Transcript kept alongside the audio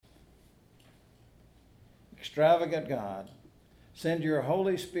Extravagant God, send your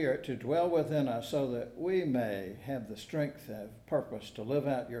Holy Spirit to dwell within us so that we may have the strength and purpose to live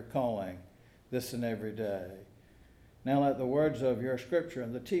out your calling this and every day. Now let the words of your scripture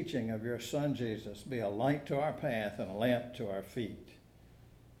and the teaching of your Son Jesus be a light to our path and a lamp to our feet.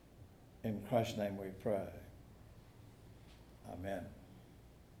 In Christ's name we pray. Amen.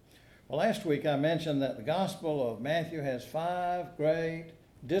 Well, last week I mentioned that the Gospel of Matthew has 5 great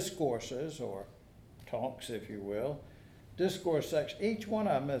discourses, or talks, if you will, discourse sections. Each one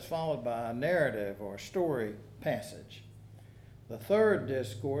of them is followed by a narrative or story passage. The third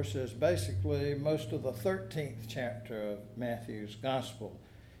discourse is basically most of the 13th chapter of Matthew's Gospel.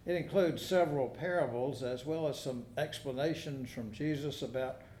 It includes several parables as well as some explanations from Jesus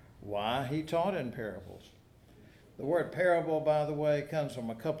about why he taught in parables. The word parable, by the way, comes from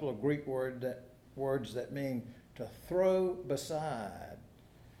a couple of Greek words that mean to throw beside,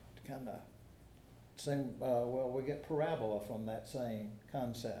 to kind of seem, we get parabola from that same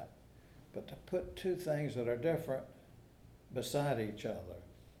concept, but to put two things that are different beside each other.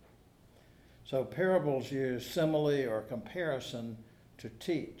 So parables use simile or comparison to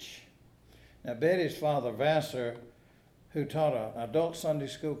teach. Now, Betty's father, Vassar, who taught an adult Sunday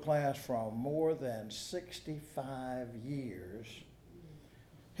school class for more than 65 years,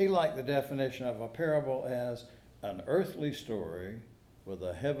 he liked the definition of a parable as an earthly story with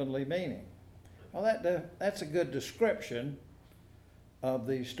a heavenly meaning. Well, that's a good description of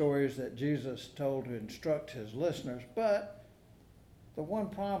the stories that Jesus told to instruct his listeners, but the one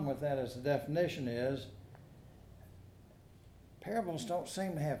problem with that as the definition is parables don't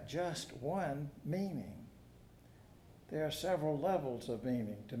seem to have just one meaning. There are several levels of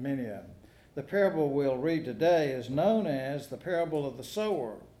meaning to many of them. The parable we'll read today is known as the parable of the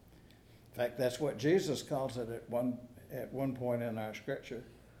sower. In fact, that's what Jesus calls it at one point in our scripture.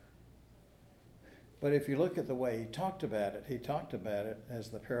 But if you look at the way he talked about it as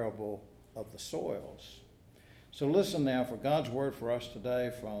the parable of the soils. So listen now for God's word for us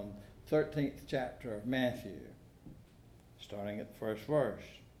today from 13th chapter of Matthew, starting at the first verse.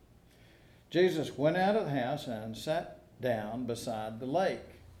 Jesus went out of the house and sat down beside the lake.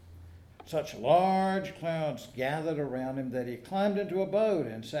 Such large crowds gathered around him that he climbed into a boat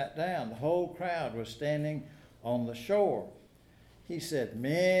and sat down. The whole crowd was standing on the shore. He said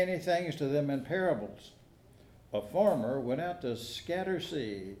many things to them in parables. A farmer went out to scatter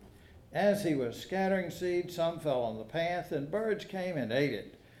seed. As he was scattering seed, some fell on the path, and birds came and ate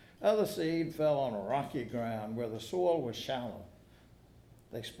it. Other seed fell on rocky ground where the soil was shallow.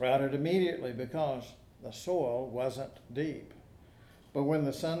 They sprouted immediately because the soil wasn't deep. But when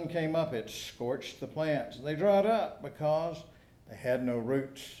the sun came up, it scorched the plants, and they dried up because they had no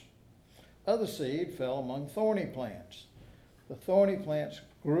roots. Other seed fell among thorny plants. The thorny plants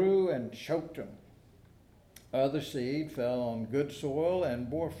grew and choked them. Other seed fell on good soil and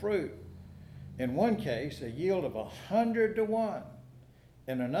bore fruit. In one case, a yield of 100 to 1.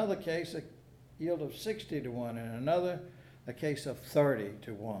 In another case, a yield of 60 to 1. In another, a case of 30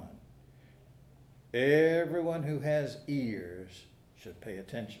 to 1. Everyone who has ears should pay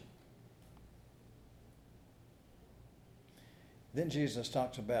attention. Then Jesus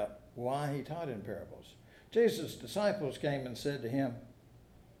talks about why he taught in parables. Jesus' disciples came and said to him,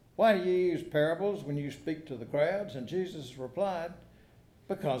 "Why do you use parables when you speak to the crowds?" And Jesus replied,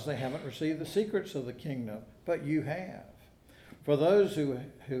 "Because they haven't received the secrets of the kingdom, but you have. For those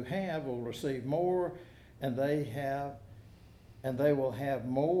who have will receive more, and they will have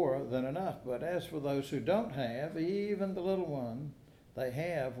more than enough. But as for those who don't have, even the little one they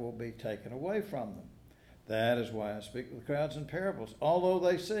have will be taken away from them. That is why I speak to the crowds in parables. Although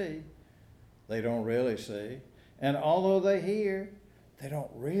they see, they don't really see. And although they hear, they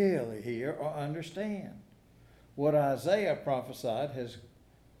don't really hear or understand. What Isaiah prophesied has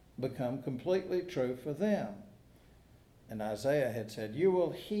become completely true for them. And Isaiah had said, "You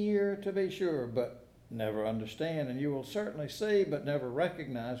will hear to be sure, but never understand, and you will certainly see, but never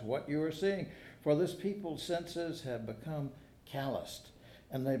recognize what you are seeing. For this people's senses have become calloused,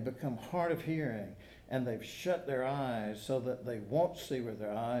 and they've become hard of hearing, and they've shut their eyes so that they won't see with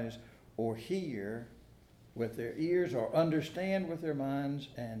their eyes, or hear with their ears, or understand with their minds,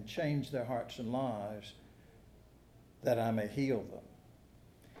 and change their hearts and lives, that I may heal them.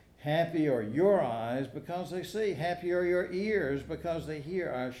 Happy are your eyes because they see. Happy are your ears because they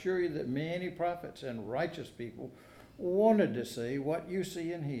hear. I assure you that many prophets and righteous people wanted to see what you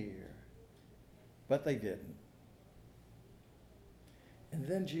see and hear, but they didn't." And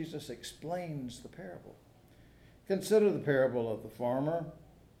then Jesus explains the parable. Consider the parable of the farmer.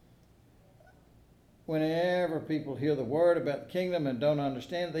 Whenever people hear the word about the kingdom and don't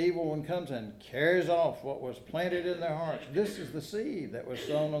understand, the evil one comes and carries off what was planted in their hearts. This is the seed that was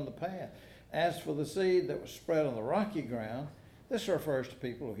sown on the path. As for the seed that was spread on the rocky ground, this refers to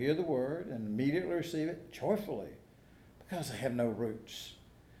people who hear the word and immediately receive it joyfully because they have no roots.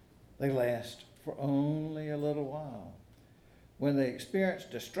 They last for only a little while. When they experience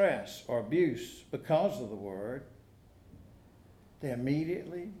distress or abuse because of the word, they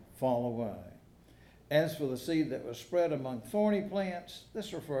immediately fall away. As for the seed that was spread among thorny plants,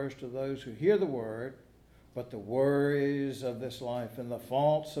 this refers to those who hear the word, but the worries of this life and the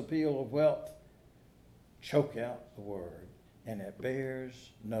false appeal of wealth choke out the word, and it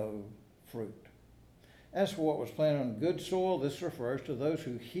bears no fruit. As for what was planted on good soil, this refers to those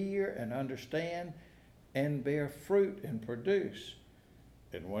who hear and understand and bear fruit and produce.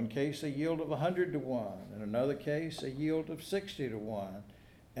 In one case, a yield of 100 to 1. In another case, a yield of 60 to 1.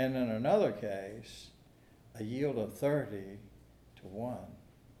 And in another case, a yield of 30 to 1.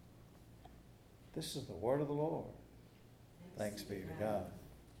 This is the word of the Lord. Thanks be to God.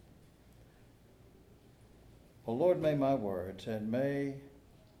 Well, Lord, may my words and may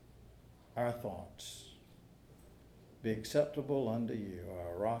our thoughts be acceptable unto you,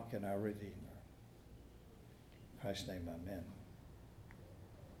 our rock and our redeemer. In Christ's name, amen.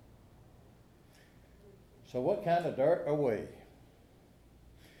 So what kind of dirt are we?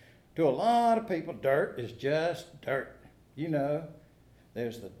 To a lot of people, dirt is just dirt. You know,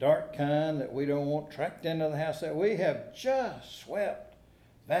 there's the dark kind that we don't want tracked into the house that we have just swept,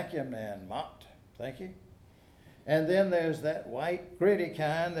 vacuumed, and mopped. Thank you. And then there's that white, gritty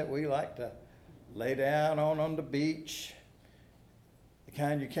kind that we like to lay down on the beach. The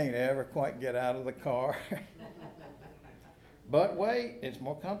kind you can't ever quite get out of the car. But wait, it's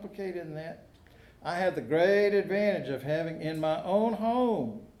more complicated than that. I have the great advantage of having in my own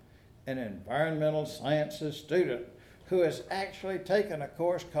home an environmental sciences student who has actually taken a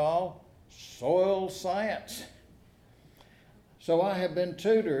course called Soil Science. So I have been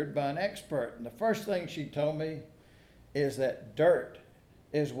tutored by an expert, and the first thing she told me is that dirt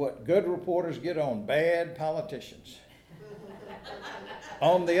is what good reporters get on bad politicians.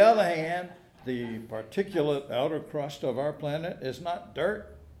 On the other hand, the particulate outer crust of our planet is not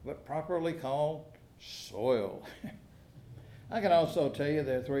dirt, but properly called soil. I can also tell you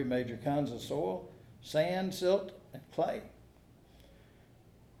there are three major kinds of soil: sand, silt, and clay.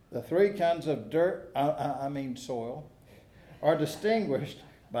 The three kinds of dirt, soil, are distinguished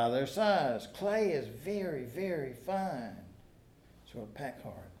by their size. Clay is very, very fine, sort of pack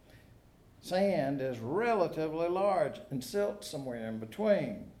hard. Sand is relatively large, and silt somewhere in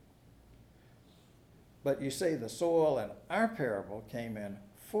between. But you see, the soil in our parable came in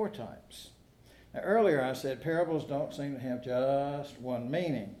 4 types. Now, earlier I said parables don't seem to have just one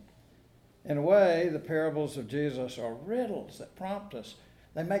meaning. In a way, the parables of Jesus are riddles that prompt us.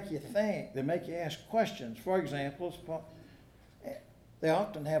 They make you think. They make you ask questions. For example, they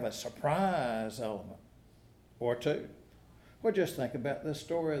often have a surprise element or two. Well, just think about this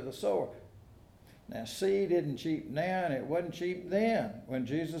story of the sower. Now, seed isn't cheap now, and it wasn't cheap then when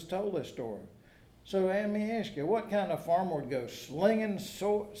Jesus told this story. So let me ask you, what kind of farmer would go slinging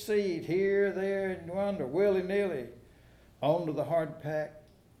seed here, there, and yonder, willy-nilly, onto the hard-packed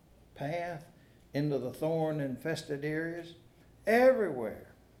path, into the thorn-infested areas? Everywhere.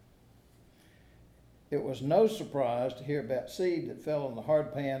 It was no surprise to hear about seed that fell in the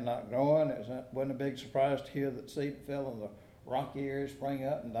hard pan not growing. It wasn't a big surprise to hear that seed that fell in the rocky areas sprang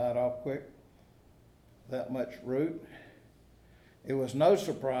up and died off quick. That much root. It was no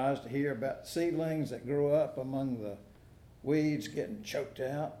surprise to hear about seedlings that grew up among the weeds getting choked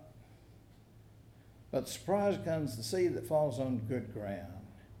out. But the surprise comes the seed that falls on good ground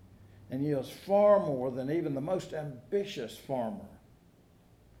and yields far more than even the most ambitious farmer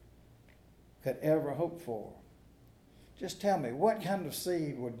could ever hope for. Just tell me, what kind of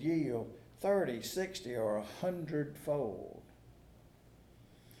seed would yield 30, 60, or 100-fold?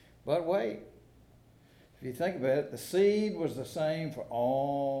 But wait. If you think about it, the seed was the same for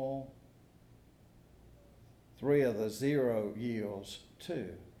all 3 of the 0 yields too.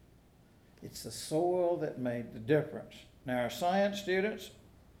 It's the soil that made the difference. Now, our science students,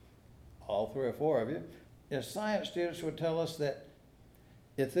 all 3 or 4 of you, as science students would tell us that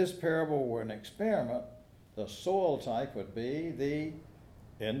if this parable were an experiment, the soil type would be the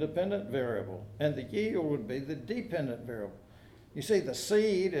independent variable, and the yield would be the dependent variable. You see, the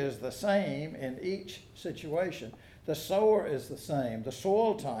seed is the same in each situation. The sower is the same. The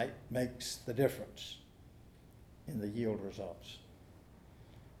soil type makes the difference in the yield results.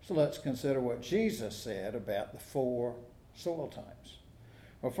 So let's consider what Jesus said about the 4 soil types.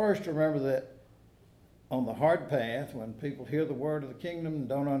 Well, first, remember that on the hard path, when people hear the word of the kingdom and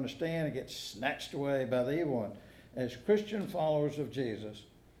don't understand, it gets snatched away by the evil one. As Christian followers of Jesus,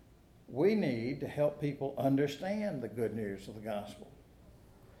 we need to help people understand the good news of the gospel.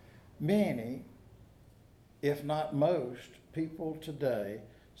 Many, if not most, people today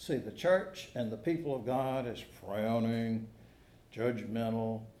see the church and the people of God as frowning,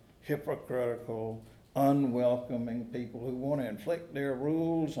 judgmental, hypocritical, unwelcoming people who want to inflict their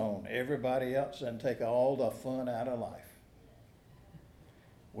rules on everybody else and take all the fun out of life.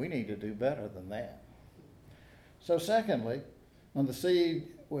 We need to do better than that. So secondly, when the seed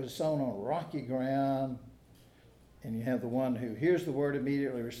was sown on rocky ground, and you have the one who hears the word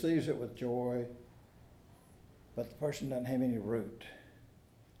immediately, receives it with joy, but the person doesn't have any root.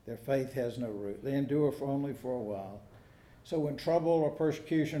 Their faith has no root. They endure only for a while. So when trouble or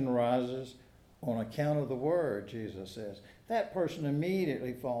persecution arises on account of the word, Jesus says, that person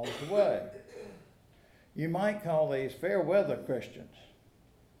immediately falls away. You might call these fair weather Christians.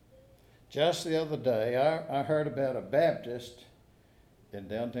 Just the other day, I heard about a Baptist in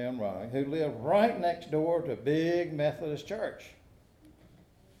downtown Raleigh who lived right next door to a big Methodist church.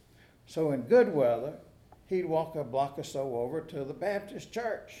 So in good weather, he'd walk a block or so over to the Baptist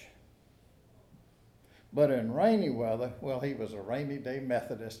church. But in rainy weather, well, he was a rainy day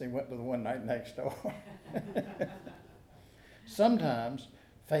Methodist. He went to the one right next door. Sometimes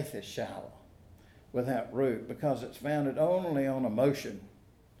faith is shallow, without root, because it's founded only on emotion,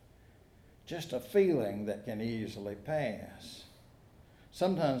 just a feeling that can easily pass.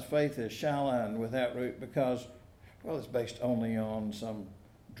 Sometimes faith is shallow and without root because, well, it's based only on some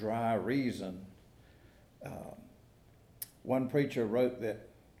dry reason. One preacher wrote that,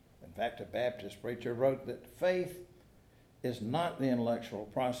 in fact, a Baptist preacher wrote that faith is not the intellectual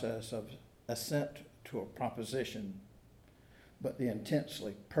process of assent to a proposition, but the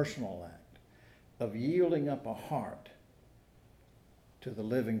intensely personal act of yielding up a heart to the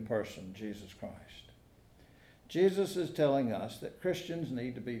living person, Jesus Christ. Jesus is telling us that Christians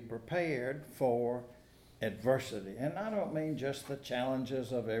need to be prepared for adversity. And I don't mean just the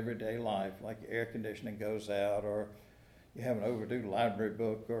challenges of everyday life, like air conditioning goes out or you have an overdue library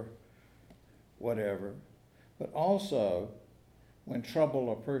book or whatever, but also when trouble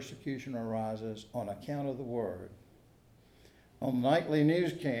or persecution arises on account of the word. On nightly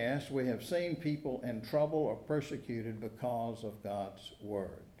newscasts, we have seen people in trouble or persecuted because of God's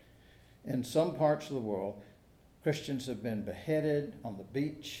word. In some parts of the world, Christians have been beheaded on the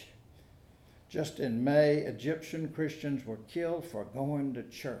beach. Just in May, Egyptian Christians were killed for going to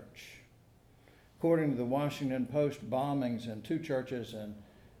church. According to the Washington Post, bombings in 2 churches in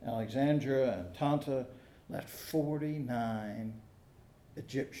Alexandria and Tanta left 49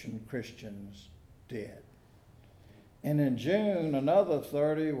 Egyptian Christians dead. And in June, another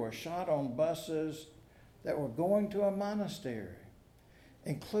 30 were shot on buses that were going to a monastery,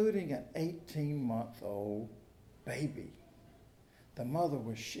 including an 18-month-old baby. The mother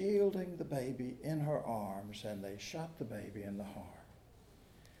was shielding the baby in her arms, and they shot the baby in the heart.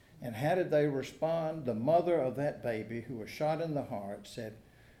 And how did they respond? The mother of that baby who was shot in the heart said,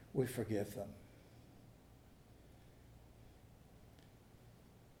 "We forgive them."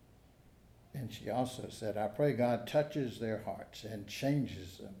 And she also said, "I pray God touches their hearts and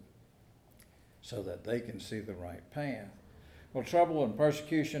changes them so that they can see the right path." Well, trouble and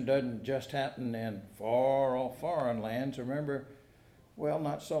persecution doesn't just happen in far off foreign lands. Remember, well,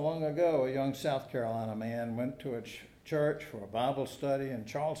 not so long ago, a young South Carolina man went to a church for a Bible study in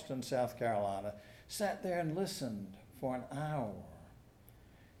Charleston, South Carolina, sat there and listened for an hour,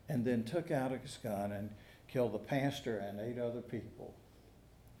 and then took out his gun and killed the pastor and 8 other people.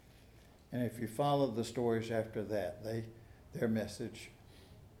 And if you follow the stories after that, their message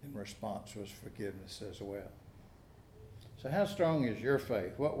in response was forgiveness as well. So how strong is your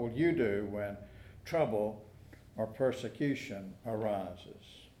faith? What will you do when trouble or persecution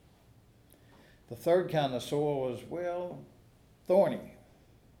arises? The third kind of soil is, well, thorny.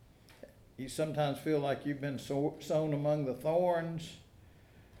 You sometimes feel like you've been sown among the thorns,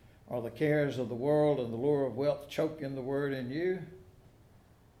 or the cares of the world and the lure of wealth choking the word in you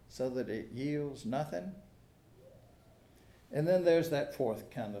so that it yields nothing. And then there's that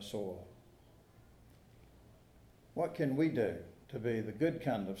fourth kind of soil. What can we do to be the good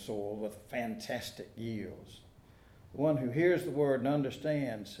kind of soil with fantastic yields? The one who hears the word and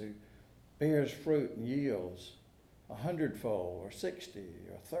understands, who bears fruit and yields 100-fold or 60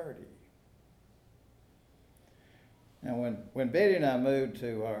 or 30. Now, when Betty and I moved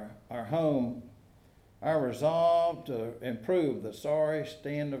to our home, our resolve to improve the sorry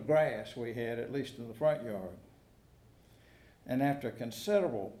stand of grass we had, at least in the front yard. And after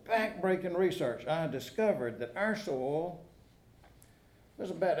considerable back-breaking research, I discovered that our soil was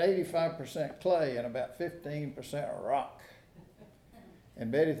about 85% clay and about 15% rock.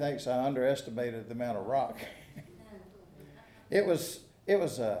 And Betty thinks I underestimated the amount of rock. It was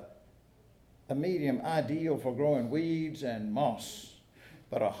a medium ideal for growing weeds and moss,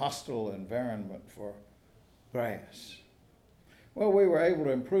 but a hostile environment for grass. Well, we were able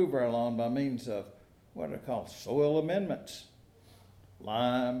to improve our lawn by means of what are called soil amendments.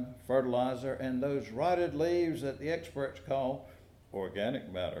 Lime, fertilizer, and those rotted leaves that the experts call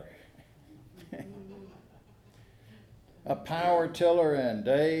organic matter. A power tiller and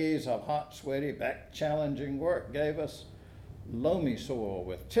days of hot, sweaty, back-challenging work gave us loamy soil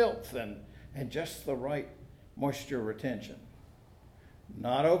with tilth and just the right moisture retention.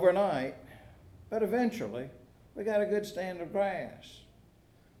 Not overnight, but eventually we got a good stand of grass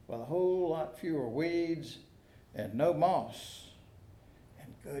with a whole lot fewer weeds and no moss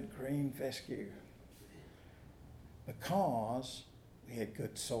and good green fescue because we had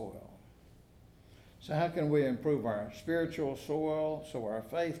good soil. So how can we improve our spiritual soil so our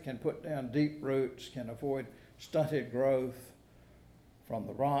faith can put down deep roots, can avoid stunted growth from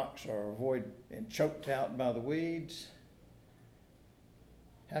the rocks or avoid being choked out by the weeds?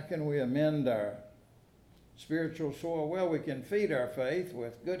 How can we amend our spiritual soil? Well, we can feed our faith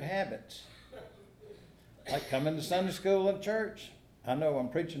with good habits, like coming to Sunday school and church. I know I'm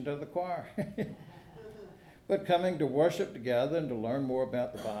preaching to the choir. But coming to worship together and to learn more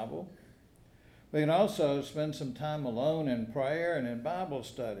about the Bible. We can also spend some time alone in prayer and in Bible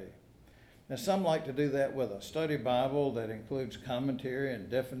study. Now, some like to do that with a study Bible that includes commentary and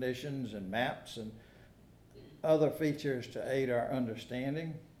definitions and maps and other features to aid our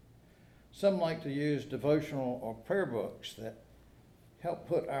understanding. Some like to use devotional or prayer books that help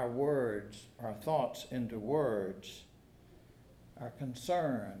put our words, our thoughts into words, our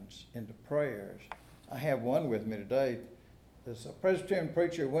concerns into prayers. I have one with me today. There's a Presbyterian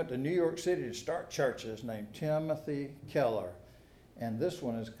preacher who went to New York City to start churches named Timothy Keller. And this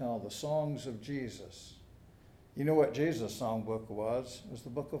one is called The Songs of Jesus. You know what Jesus' songbook was? It was the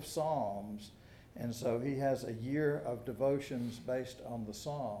book of Psalms. And so he has a year of devotions based on the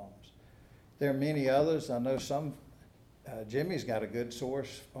Psalms. There are many others. I know some, Jimmy's got a good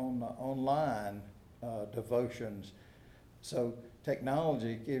source on online devotions. So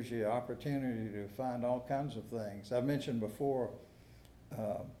technology gives you opportunity to find all kinds of things. I mentioned before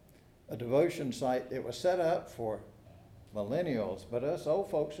a devotion site. It was set up for millennials, but us old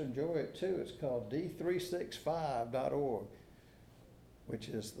folks enjoy it too. It's called d365.org, which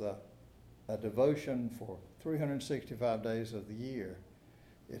is a devotion for 365 days of the year.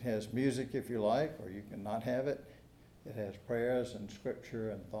 It has music if you like, or you can not have it. It has prayers and scripture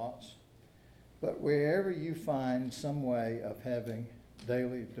and thoughts. But wherever you find some way of having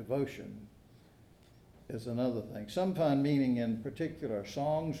daily devotion is another thing. Some find meaning in particular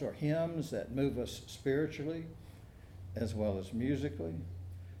songs or hymns that move us spiritually as well as musically.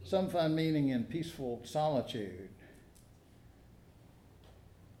 Some find meaning in peaceful solitude,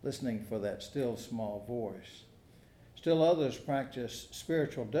 listening for that still small voice. Still others practice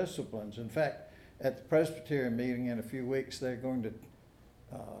spiritual disciplines. In fact, at the Presbyterian meeting in a few weeks, they're going to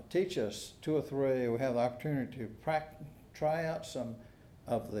teach us 2 or 3. We have the opportunity to try out some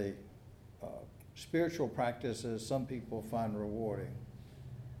of the spiritual practices some people find rewarding.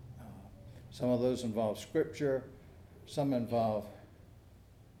 Some of those involve scripture, some involve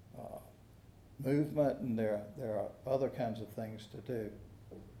movement, and there are other kinds of things to do.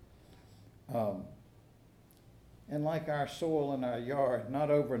 And like our soil in our yard, not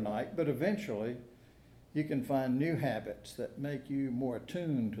overnight, but eventually, you can find new habits that make you more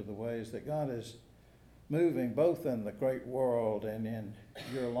attuned to the ways that God is moving both in the great world and in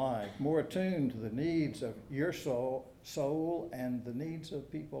your life, more attuned to the needs of your soul and the needs of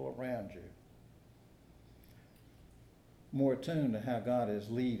people around you, more attuned to how God is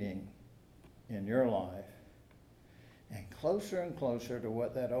leading in your life, and closer to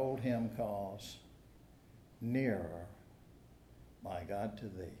what that old hymn calls, nearer, my God, to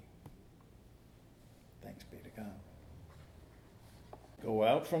thee. Thanks be to God. Go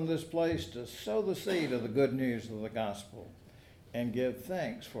out from this place to sow the seed of the good news of the gospel and give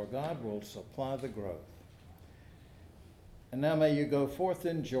thanks, for God will supply the growth. And now may you go forth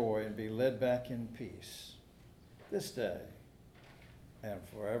in joy and be led back in peace this day and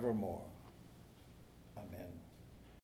forevermore. Amen.